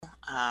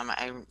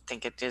I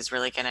think it is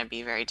really going to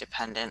be very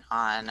dependent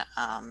on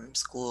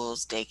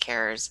schools,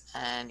 daycares,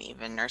 and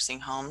even nursing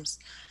homes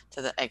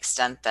to the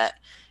extent that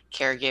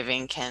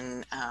caregiving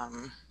can,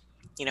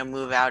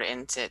 move out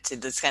into to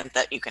the extent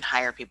that you can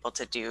hire people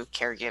to do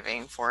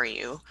caregiving for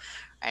you,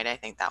 right? I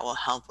think that will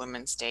help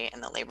women stay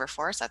in the labor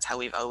force. That's how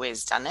we've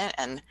always done it.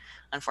 And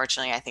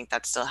unfortunately, I think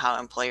that's still how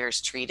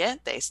employers treat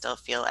it. They still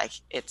feel like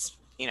it's,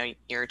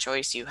 your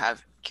choice. You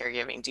have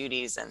caregiving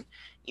duties and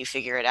you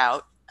figure it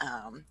out.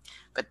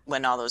 But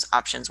when all those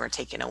options were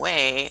taken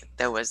away,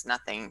 there was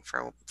nothing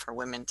for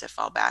women to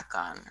fall back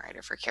on, right?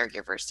 Or for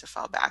caregivers to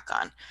fall back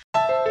on.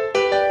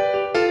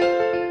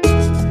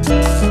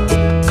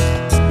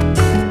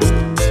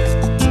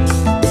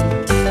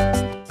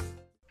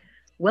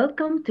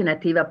 Welcome to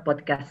Nativa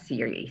podcast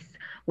series,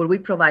 where we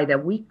provide a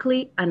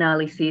weekly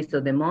analysis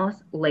of the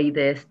most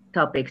latest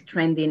topics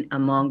trending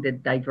among the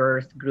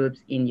diverse groups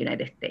in the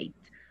United States.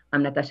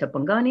 I'm Natasha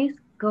Pongonis,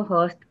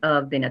 co-host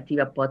of the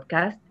Nativa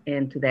podcast,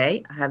 and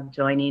today I have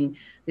joining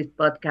this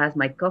podcast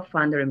my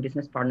co-founder and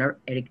business partner,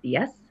 Eric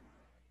Diaz.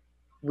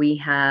 We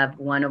have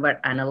one of our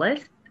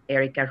analysts,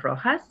 Erica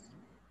Rojas,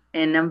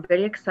 and I'm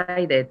very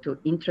excited to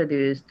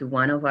introduce to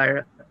one of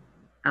our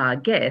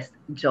guests,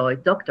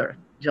 Dr.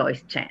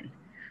 Joyce Chen.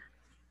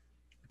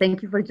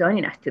 Thank you for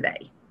joining us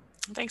today.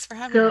 Thanks for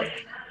having So, me.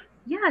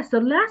 yeah, so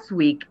last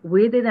week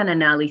we did an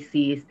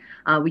analysis.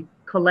 We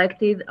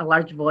collected a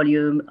large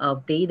volume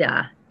of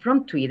data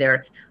from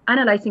Twitter,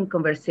 analyzing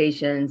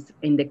conversations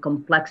in the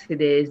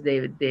complexities,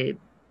 the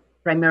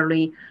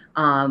primarily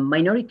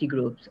minority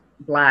groups,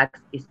 Blacks,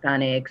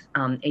 Hispanics,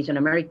 Asian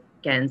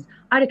Americans,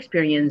 are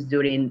experienced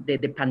during the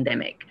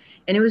pandemic.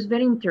 And it was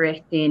very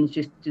interesting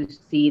just to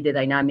see the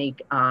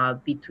dynamic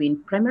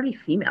between primarily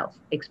females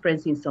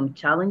expressing some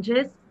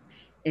challenges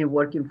and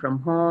working from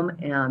home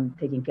and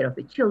taking care of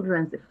the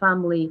children, the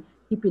family,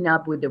 keeping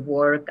up with the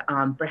work,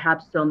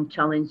 perhaps some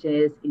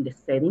challenges in the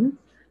settings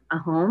at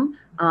home.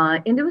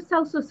 And there was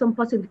also some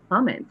positive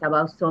comments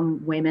about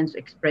some women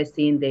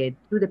expressing that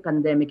through the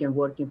pandemic and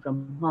working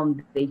from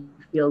home, they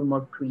feel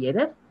more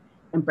creative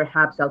and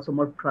perhaps also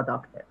more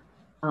productive.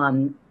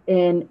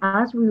 And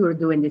as we were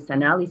doing this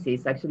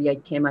analysis, actually, I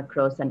came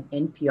across an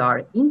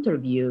NPR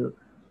interview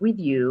with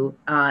you,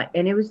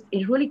 and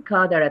it really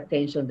caught our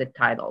attention. The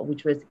title,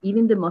 which was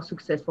 "Even the Most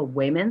Successful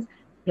Women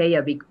Pay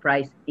a Big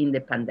Price in the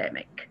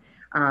Pandemic."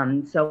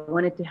 So I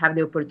wanted to have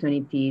the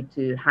opportunity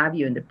to have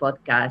you in the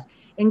podcast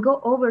and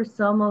go over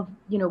some of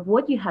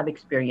what you have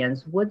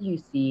experienced, what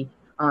you see.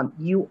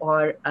 You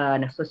are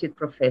an associate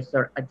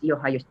professor at The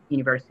Ohio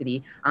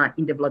University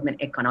in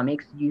development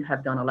economics. You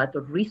have done a lot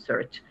of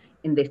research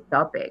in this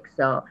topic.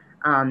 So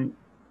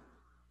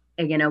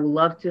again, I would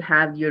love to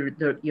have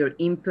your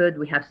input.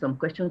 We have some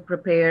questions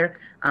prepared,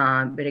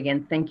 but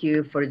again, thank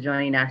you for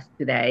joining us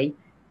today.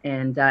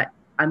 And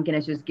I'm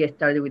gonna just get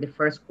started with the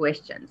first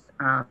questions.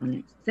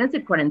 Since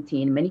the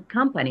quarantine, many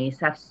companies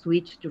have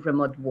switched to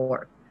remote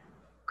work.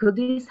 Could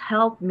this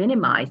help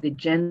minimize the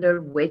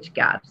gender wage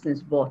gap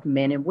since both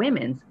men and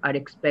women are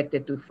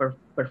expected to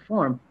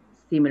perform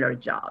similar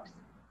jobs?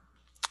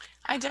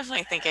 I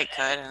definitely think it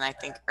could. And I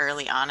think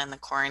early on in the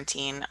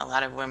quarantine, a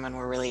lot of women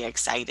were really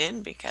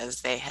excited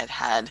because they had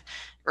had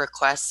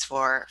requests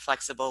for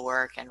flexible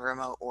work and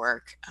remote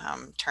work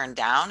turned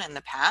down in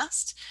the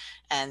past.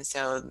 And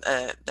so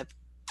the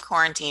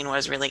quarantine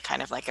was really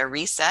kind of like a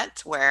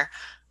reset where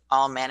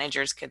all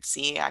managers could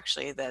see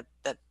actually that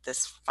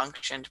this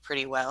functioned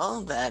pretty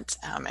well, that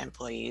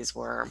employees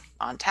were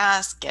on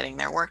task, getting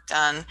their work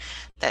done,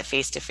 that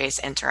face-to-face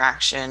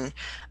interaction,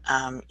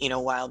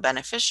 while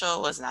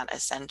beneficial, was not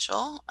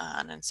essential,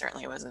 and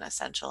certainly wasn't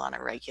essential on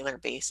a regular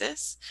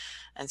basis.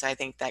 And so I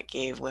think that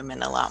gave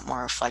women a lot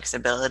more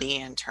flexibility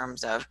in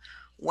terms of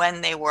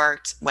when they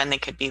worked, when they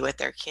could be with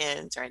their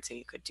kids, right? So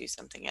you could do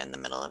something in the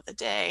middle of the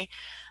day.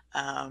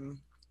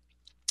 Um,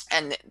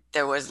 and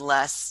there was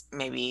less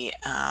maybe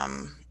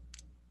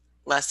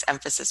less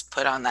emphasis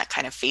put on that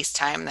kind of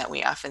FaceTime that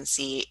we often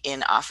see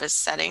in office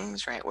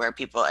settings, right? Where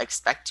people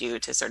expect you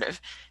to sort of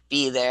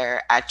be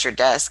there at your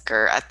desk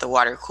or at the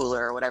water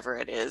cooler or whatever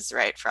it is,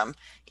 right? From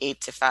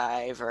 8 to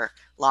 5 or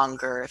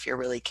longer if you're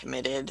really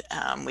committed.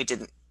 We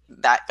didn't.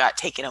 That got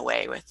taken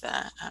away with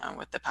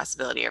the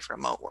possibility of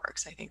remote work.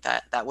 So I think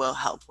that will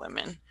help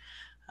women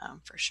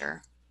for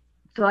sure.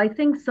 So I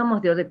think some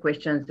of the other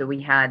questions that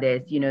we had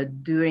is,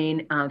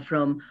 during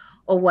from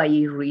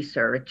OYE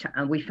research,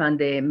 we found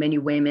that many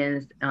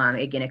women,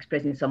 again,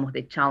 expressing some of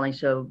the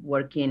challenge of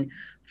working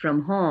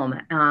from home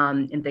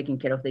and taking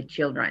care of the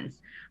children.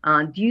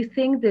 Do you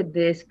think that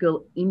this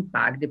could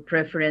impact the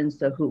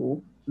preference of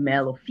who,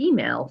 male or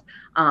females,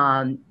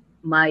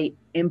 my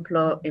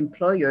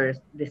employers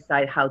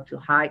decide how to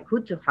hire,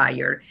 who to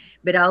hire,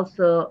 but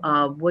also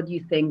what do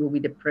you think will be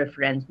the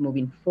preference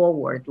moving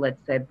forward?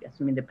 Let's say,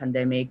 assuming the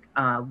pandemic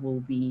will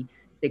be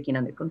taken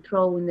under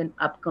control in the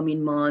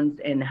upcoming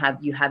months, and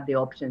have the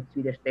options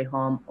to either stay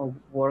home or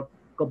work,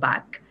 go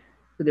back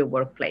to the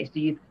workplace. Do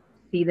you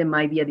see there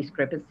might be a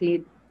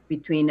discrepancy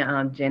between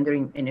gender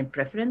and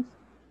preference?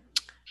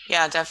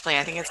 Yeah, definitely.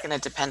 I think it's going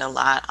to depend a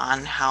lot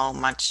on how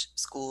much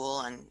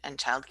school and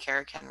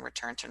childcare can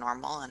return to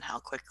normal and how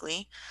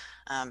quickly.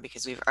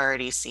 Because we've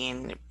already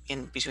seen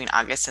in between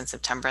August and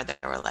September, there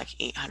were like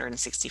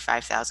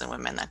 865,000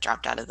 women that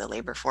dropped out of the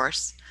labor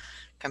force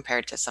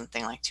compared to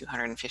something like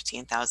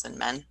 215,000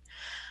 men.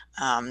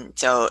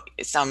 So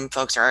some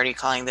folks are already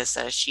calling this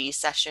a she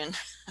session,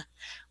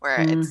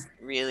 where Mm, it's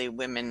really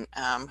women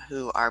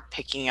who are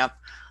picking up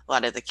a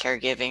lot of the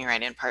caregiving,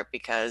 right? In part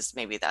because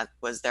maybe that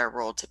was their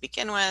role to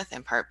begin with,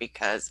 in part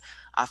because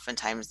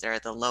oftentimes they're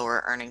the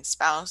lower earning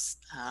spouse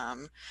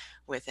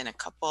within a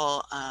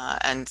couple.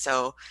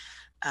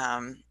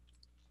 Um,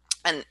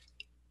 and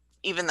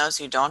even those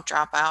who don't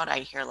drop out, I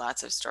hear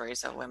lots of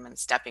stories of women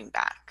stepping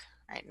back,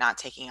 right? Not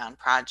taking on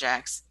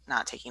projects,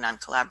 not taking on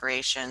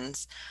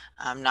collaborations,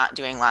 not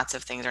doing lots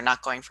of things, or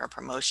not going for a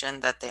promotion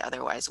that they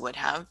otherwise would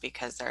have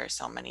because there are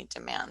so many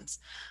demands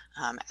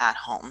at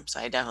home. So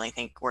I definitely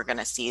think we're going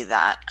to see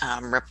that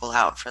ripple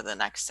out for the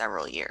next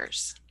several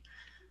years.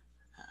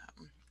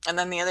 And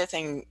then the other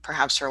thing,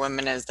 perhaps for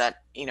women, is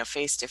that,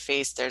 face to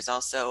face, there's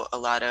also a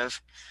lot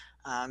of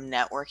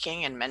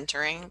networking and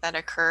mentoring that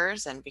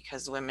occurs. And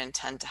because women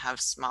tend to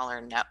have smaller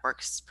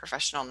networks,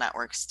 professional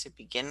networks to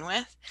begin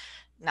with,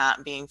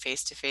 not being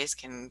face to face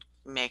can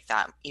make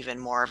that even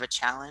more of a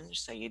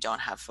challenge. So you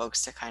don't have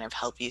folks to kind of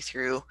help you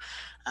through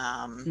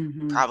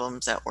mhm.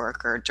 problems at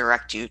work or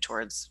direct you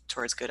towards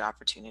good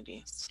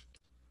opportunities.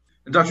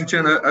 Dr.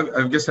 Chen,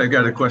 I guess I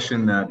got a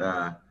question that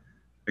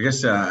I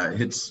guess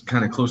hits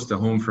kind of close to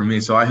home for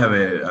me. So I have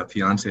a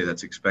fiance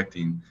that's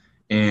expecting,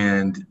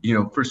 and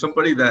for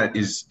somebody that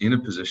is in a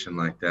position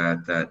like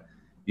that,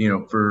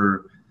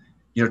 for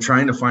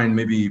trying to find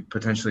maybe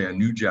potentially a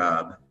new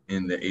job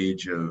in the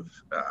age of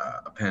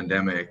a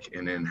pandemic,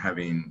 and then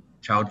having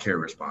childcare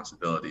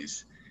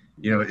responsibilities.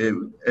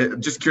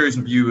 Just curious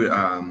if you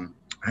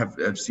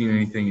have seen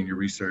anything in your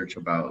research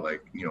about,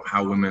 like,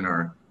 how women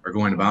are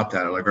going about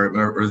that, like,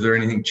 or is there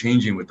anything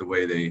changing with the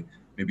way they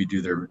maybe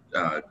do their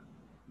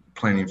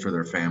planning for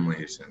their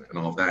families and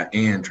all of that,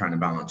 and trying to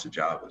balance a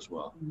job as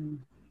well. Mm,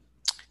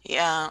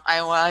 Yeah,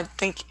 I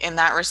think in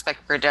that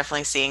respect, we're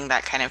definitely seeing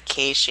that kind of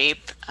K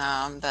shape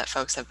that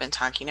folks have been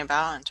talking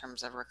about in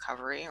terms of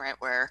recovery, right?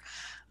 Where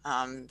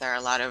there are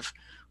a lot of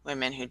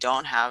women who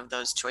don't have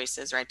those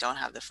choices, right? Don't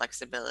have the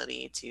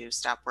flexibility to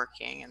stop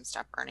working and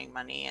stop earning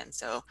money. And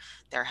so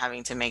they're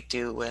having to make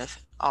do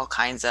with all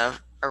kinds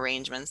of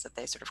arrangements that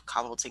they sort of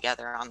cobble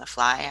together on the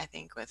fly, I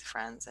think, with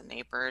friends and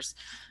neighbors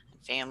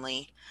and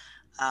family.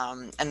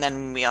 And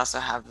then we also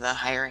have the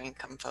higher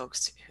income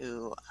folks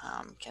who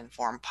can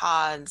form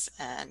pods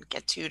and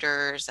get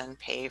tutors and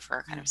pay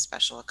for kind of mm,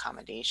 special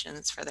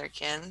accommodations for their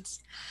kids.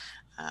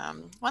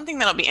 One thing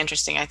that'll be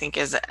interesting, I think,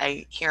 is that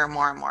I hear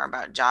more and more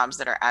about jobs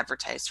that are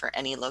advertised for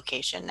any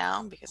location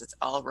now because it's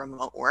all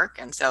remote work.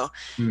 And so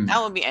that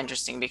Hmm. will be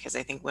interesting because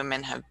I think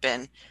women have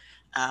been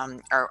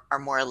are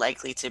more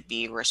likely to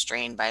be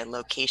restrained by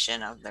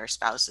location of their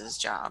spouse's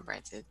job,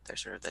 right? They're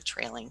sort of the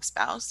trailing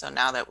spouse. So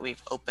now that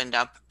we've opened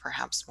up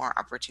perhaps more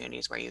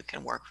opportunities where you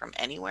can work from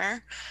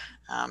anywhere,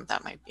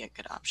 that might be a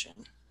good option.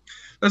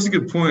 That's a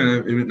good point.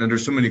 And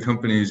there's so many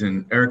companies.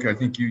 And Erica, I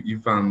think you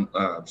found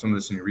some of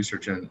this in your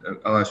research, and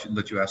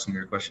let you ask some of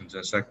your questions in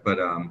a sec. But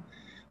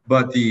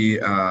the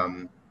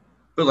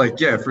but like,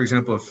 yeah, for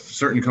example, if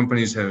certain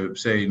companies have,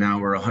 say, now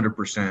we're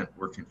 100%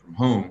 working from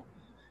home,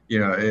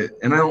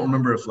 and I don't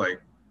remember if,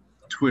 like,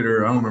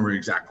 Twitter, I don't remember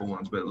exact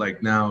ones, but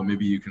like now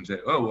maybe you can say,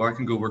 oh, well, I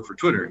can go work for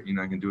Twitter.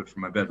 I can do it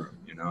from my bedroom.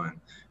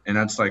 And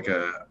that's like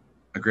a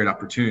great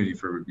opportunity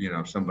for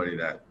somebody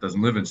that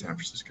doesn't live in San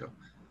Francisco.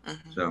 Hmm.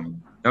 So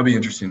that'll be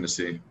interesting to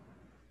see.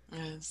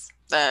 Yes.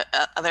 The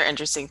other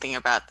interesting thing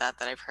about that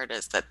I've heard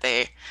is that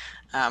they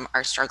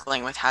are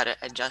struggling with how to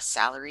adjust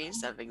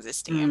salaries of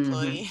existing mhm,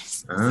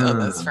 employees. So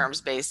those Ah.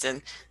 firms based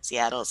in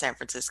Seattle, San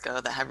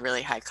Francisco that have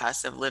really high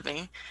costs of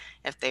living,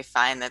 if they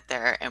find that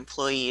their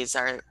employees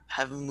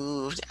have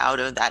moved out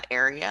of that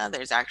area,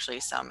 there's actually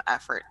some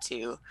effort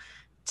to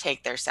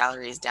take their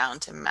salaries down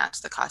to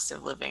match the cost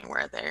of living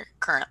where they're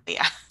currently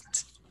at.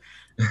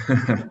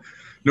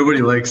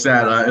 Nobody likes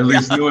that. At Yeah.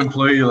 least no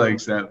employee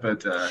likes that,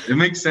 but it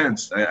makes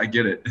sense. I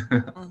get it.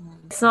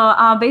 Mhm.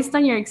 So, based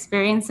on your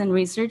experience and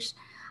research,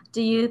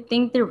 do you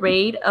think the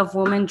rate of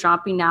women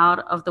dropping out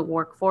of the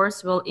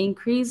workforce will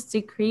increase,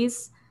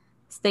 decrease,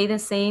 stay the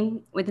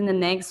same within the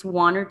next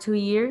 1 or 2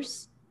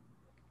 years?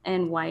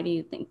 And why do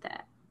you think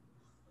that?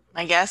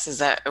 My guess is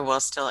that it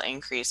will still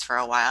increase for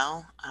a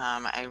while.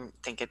 I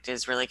think it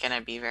is really going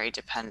to be very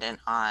dependent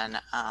on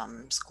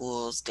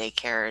schools,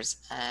 daycares,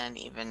 and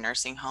even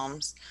nursing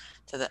homes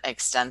to the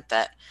extent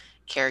that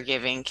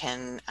caregiving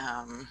can,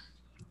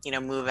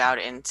 move out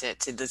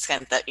to the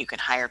extent that you can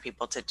hire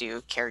people to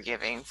do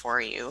caregiving for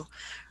you,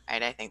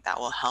 right? I think that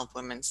will help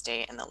women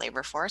stay in the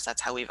labor force.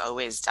 That's how we've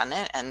always done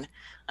it. And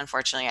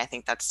unfortunately, I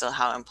think that's still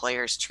how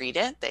employers treat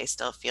it. They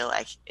still feel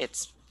like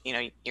it's,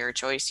 your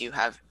choice. You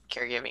have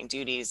caregiving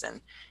duties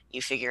and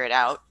you figure it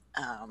out.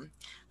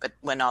 But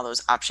when all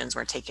those options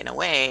were taken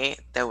away,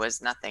 there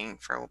was nothing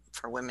for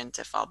women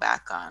to fall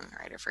back on,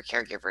 right, or for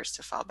caregivers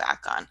to fall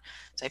back on.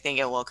 So I think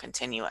it will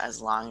continue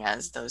as long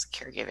as those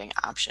caregiving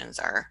options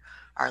are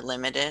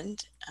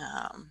limited.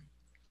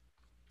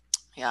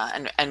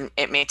 Yeah, and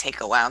it may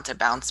take a while to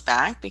bounce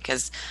back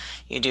because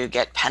you do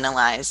get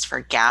penalized for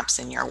gaps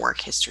in your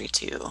work history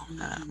too.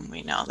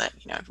 We know that,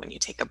 when you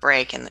take a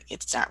break and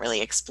it's not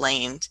really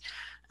explained.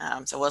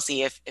 So we'll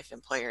see if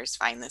employers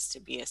find this to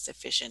be a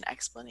sufficient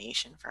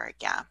explanation for a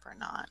gap or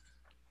not.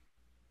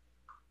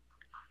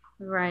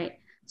 Right.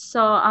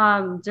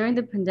 So during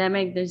the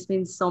pandemic, there's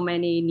been so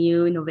many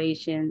new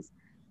innovations.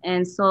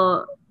 And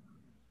so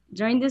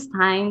during these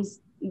times,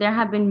 there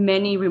have been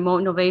many remote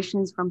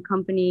innovations from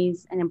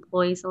companies and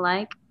employees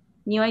alike.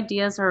 New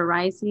ideas are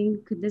arising.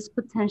 Could this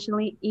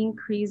potentially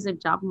increase the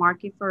job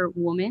market for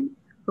women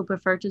who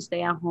prefer to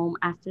stay at home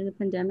after the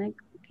pandemic?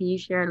 Can you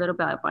share a little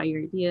bit about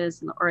your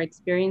ideas or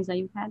experience that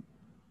you've had?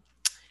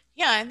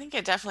 Yeah, I think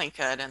it definitely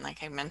could. And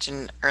like I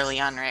mentioned early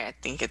on, right, I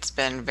think it's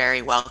been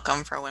very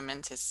welcome for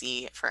women to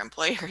see, for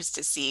employers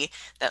to see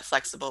that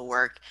flexible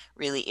work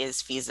really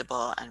is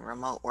feasible and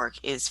remote work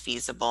is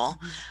feasible.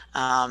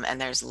 And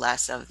there's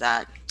less of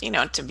that,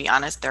 to be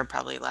honest, there are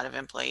probably a lot of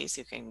employees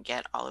who can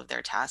get all of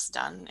their tasks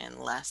done in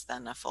less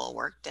than a full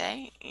work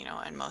day,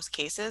 in most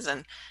cases.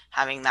 And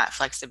having that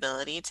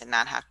flexibility to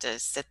not have to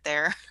sit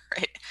there,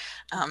 right,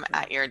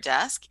 at your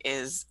desk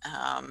is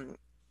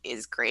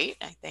great,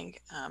 I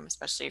think,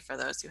 especially for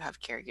those who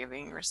have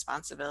caregiving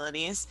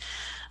responsibilities.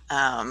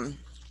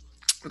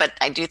 But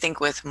I do think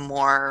with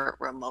more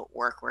remote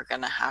work, we're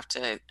going to have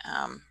to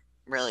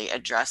really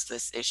address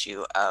this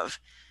issue of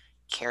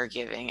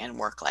caregiving and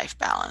work-life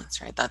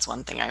balance, right? That's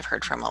one thing I've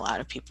heard from a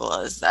lot of people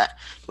is that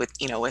with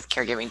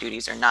caregiving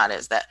duties or not,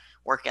 is that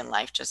work and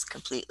life just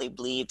completely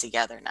bleed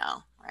together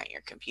now, right?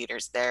 Your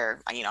computer's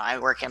there. I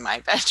work in my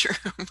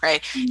bedroom,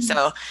 right?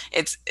 So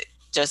it's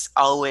just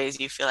always,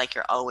 you feel like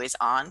you're always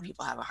on.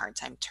 People have a hard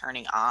time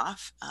turning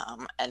off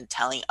and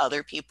telling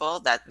other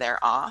people that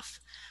they're off,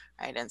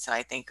 right? And so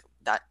I think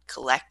that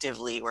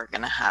collectively we're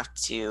going to have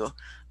to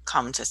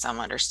come to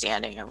some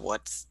understanding of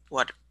what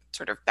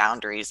sort of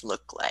boundaries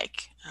look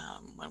like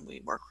when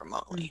we work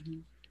remotely.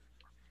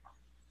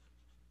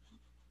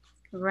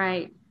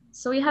 Right.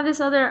 So we have this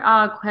other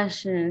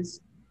questions.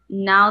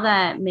 Now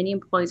that many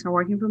employees are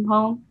working from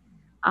home,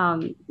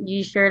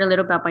 you shared a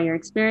little bit about your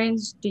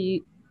experience.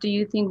 Do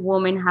you think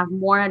women have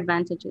more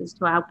advantages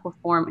to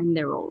outperform in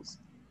their roles?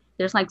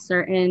 There's like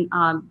certain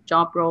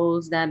job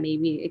roles that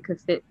maybe it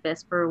could fit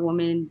best for a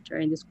woman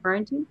during this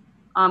quarantine.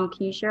 Can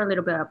you share a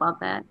little bit about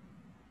that?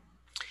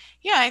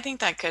 Yeah, I think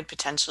that could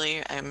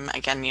potentially,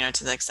 again,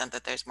 to the extent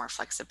that there's more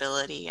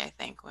flexibility, I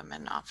think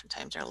women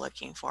oftentimes are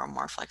looking for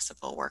more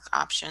flexible work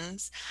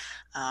options.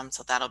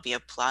 So that'll be a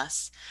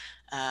plus.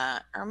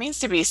 Remains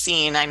to be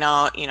seen. I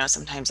know,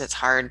 sometimes it's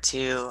hard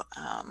to,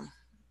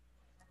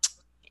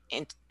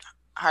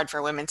 hard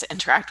for women to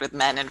interact with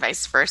men and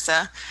vice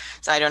versa.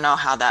 So I don't know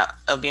how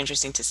it'll be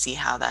interesting to see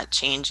how that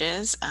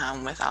changes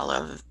with all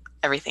of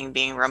everything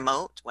being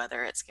remote,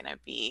 whether it's going to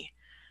be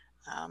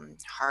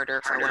harder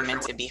for women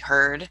to be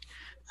heard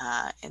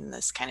in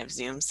this kind of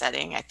Zoom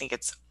setting. I think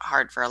it's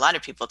hard for a lot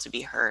of people to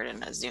be heard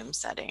in a Zoom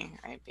setting,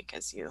 right?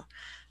 Because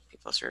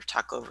people sort of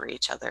talk over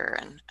each other,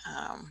 and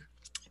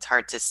it's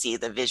hard to see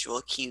the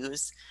visual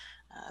cues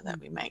that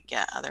we might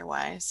get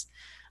otherwise.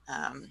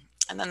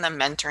 And then the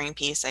mentoring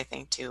piece, I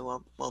think,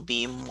 too, will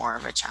be more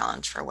of a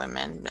challenge for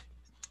women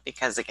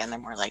because, again, they're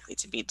more likely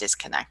to be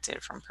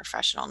disconnected from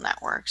professional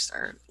networks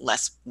or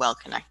less well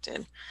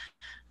connected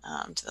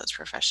to those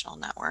professional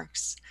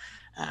networks.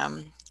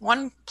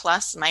 One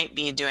plus might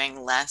be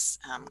doing less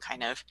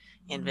kind of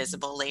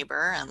invisible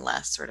labor and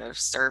less sort of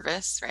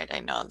service, right?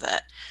 I know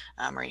that,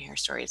 or you hear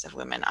stories of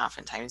women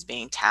oftentimes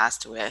being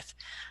tasked with,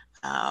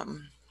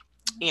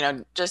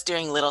 just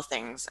doing little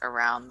things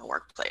around the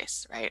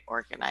workplace, right?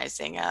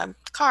 Organizing a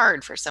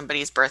card for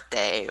somebody's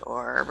birthday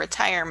or a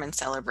retirement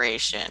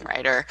celebration,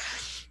 right? Or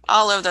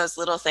all of those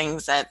little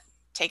things that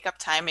take up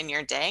time in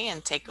your day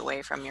and take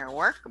away from your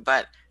work,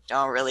 but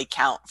don't really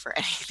count for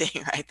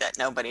anything, right? That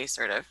nobody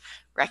sort of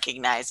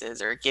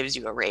recognizes or gives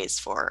you a raise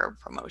for or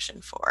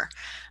promotion for.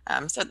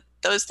 So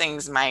those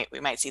things we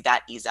might see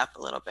that ease up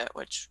a little bit,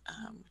 which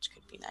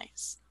could be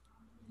nice.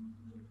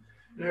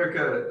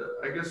 Erica,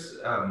 I guess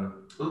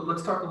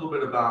let's talk a little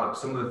bit about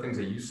some of the things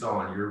that you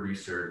saw in your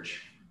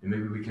research, and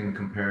maybe we can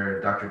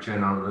compare. Dr.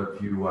 Chen, I don't know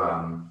if you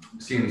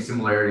see any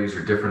similarities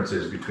or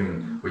differences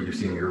between what you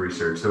see in your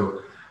research.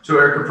 So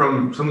Erica,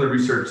 from some of the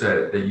research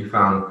that you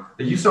found,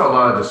 that you saw a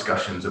lot of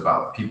discussions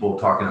about people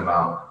talking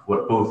about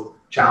what both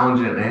challenge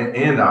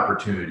and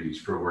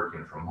opportunities for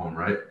working from home,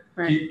 right?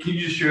 Right. Can you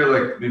just share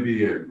like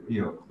maybe a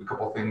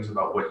couple of things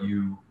about what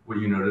you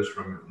noticed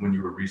from when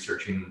you were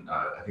researching,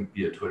 I think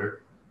via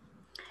Twitter?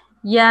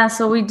 Yeah,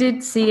 so we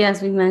did see,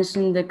 as we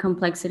mentioned, the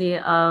complexity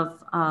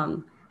of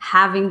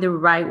having the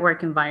right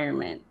work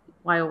environment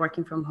while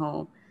working from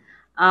home.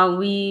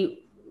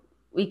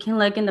 We can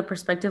look in the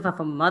perspective of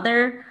a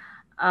mother,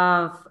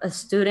 of a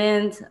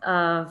student,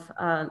 of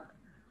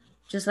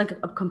just like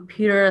a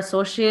computer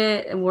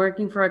associate and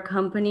working for a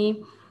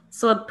company.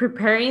 So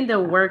preparing the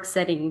work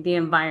setting, the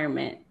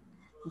environment,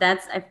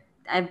 that's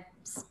I've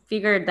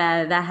figured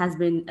that that has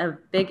been a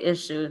big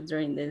issue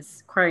during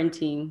this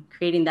quarantine,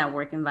 creating that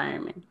work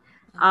environment.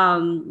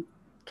 Um,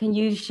 can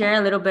you share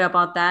a little bit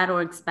about that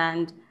or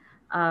expand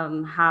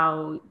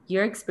how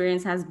your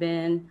experience has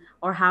been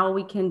or how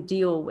we can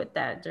deal with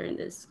that during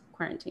this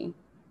quarantine?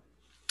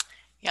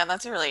 Yeah,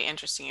 that's a really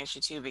interesting issue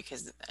too,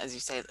 because as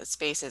you say, the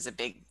space is a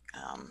big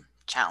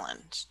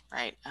challenge,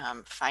 right?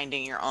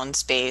 Finding your own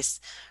space,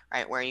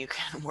 right, where you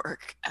can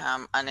work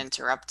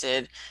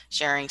uninterrupted,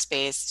 sharing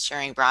space,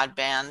 sharing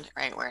broadband,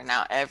 right, where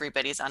now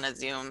everybody's on a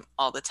Zoom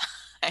all the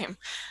time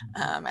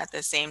at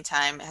the same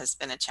time has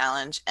been a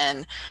challenge.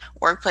 And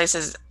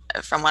workplaces,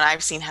 from what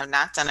I've seen, have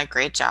not done a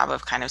great job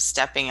of kind of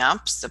stepping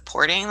up,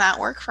 supporting that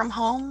work from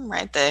home,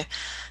 right?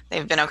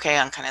 They've been okay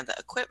on kind of the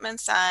equipment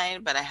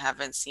side, but I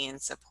haven't seen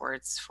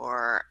supports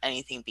for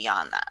anything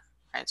beyond that,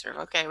 right? Sort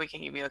of, okay, we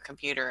can give you a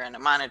computer and a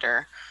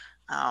monitor,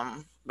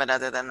 but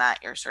other than that,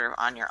 you're sort of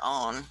on your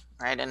own,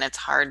 right? And it's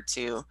hard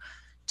to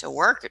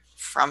work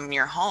from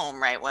your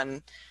home, right?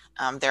 When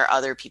there are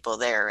other people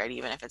there, right?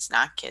 Even if it's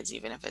not kids,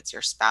 even if it's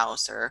your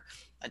spouse or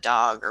a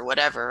dog or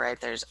whatever, right?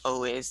 There's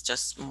always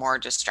just more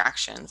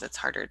distractions. It's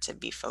harder to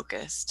be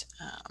focused.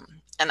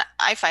 And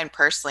I find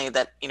personally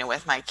that, you know,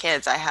 with my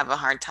kids, I have a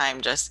hard time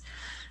just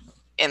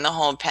in the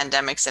whole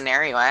pandemic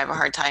scenario, I have a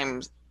hard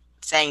time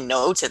saying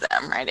no to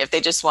them, right? If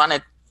they just want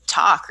to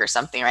talk or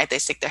something, right? They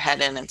stick their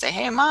head in and say,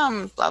 "Hey,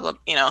 mom," blah, blah,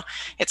 you know,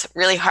 it's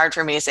really hard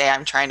for me to say,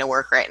 "I'm trying to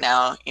work right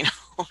now," you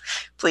know,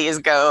 please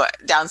go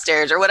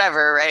downstairs or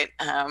whatever, right?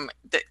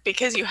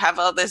 Because you have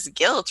all this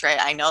guilt, right?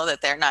 I know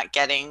that they're not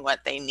getting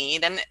what they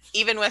need. And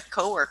even with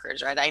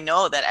coworkers, right? I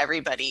know that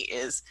everybody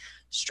is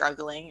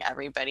struggling,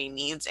 everybody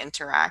needs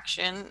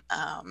interaction.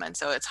 And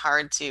so it's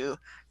hard to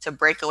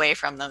break away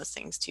from those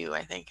things too,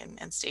 I think,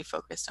 and stay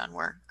focused on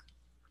work.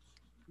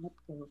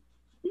 Absolutely.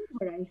 I think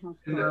what I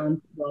have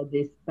found about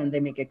this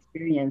pandemic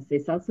experience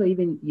is also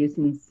even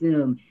using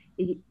Zoom.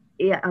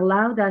 It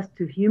allowed us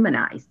to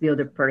humanize the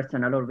other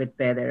person a little bit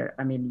better.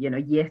 I mean,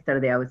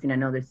 yesterday I was in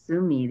another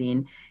Zoom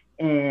meeting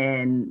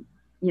and,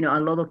 a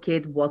little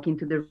kid walked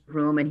into the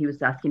room and he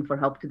was asking for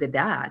help to the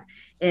dad.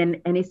 And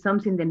it's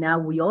something that now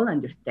we all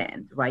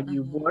understand, right?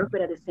 You work,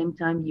 but at the same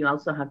time, you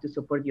also have to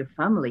support your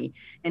family.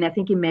 And I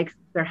think it makes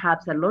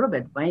perhaps a little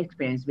bit, my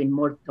experience, been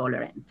more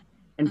tolerant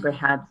and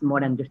perhaps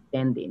more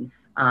understanding.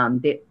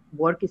 The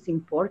work is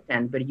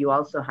important, but you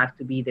also have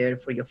to be there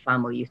for your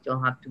family. You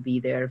still have to be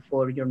there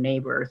for your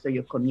neighbors or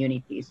your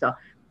community. So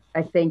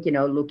I think,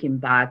 looking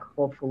back,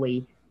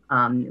 hopefully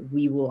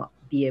we will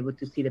be able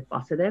to see the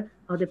positive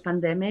of the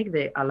pandemic.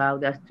 They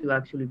allowed us to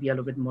actually be a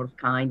little bit more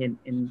kind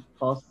and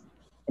pause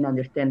and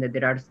understand that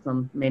there are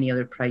many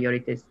other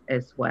priorities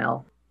as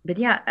well. But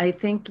yeah, I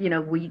think,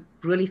 we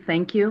really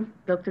thank you,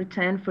 Dr.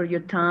 Chen, for your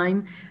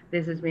time.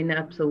 This has been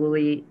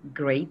absolutely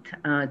great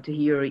to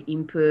hear your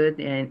input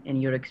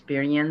and your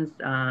experience.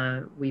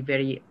 We're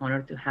very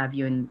honored to have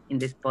you in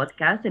this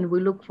podcast, and we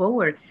look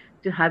forward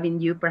to having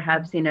you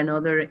perhaps in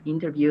another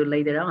interview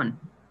later on.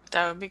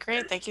 That would be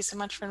great. Thank you so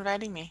much for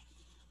inviting me.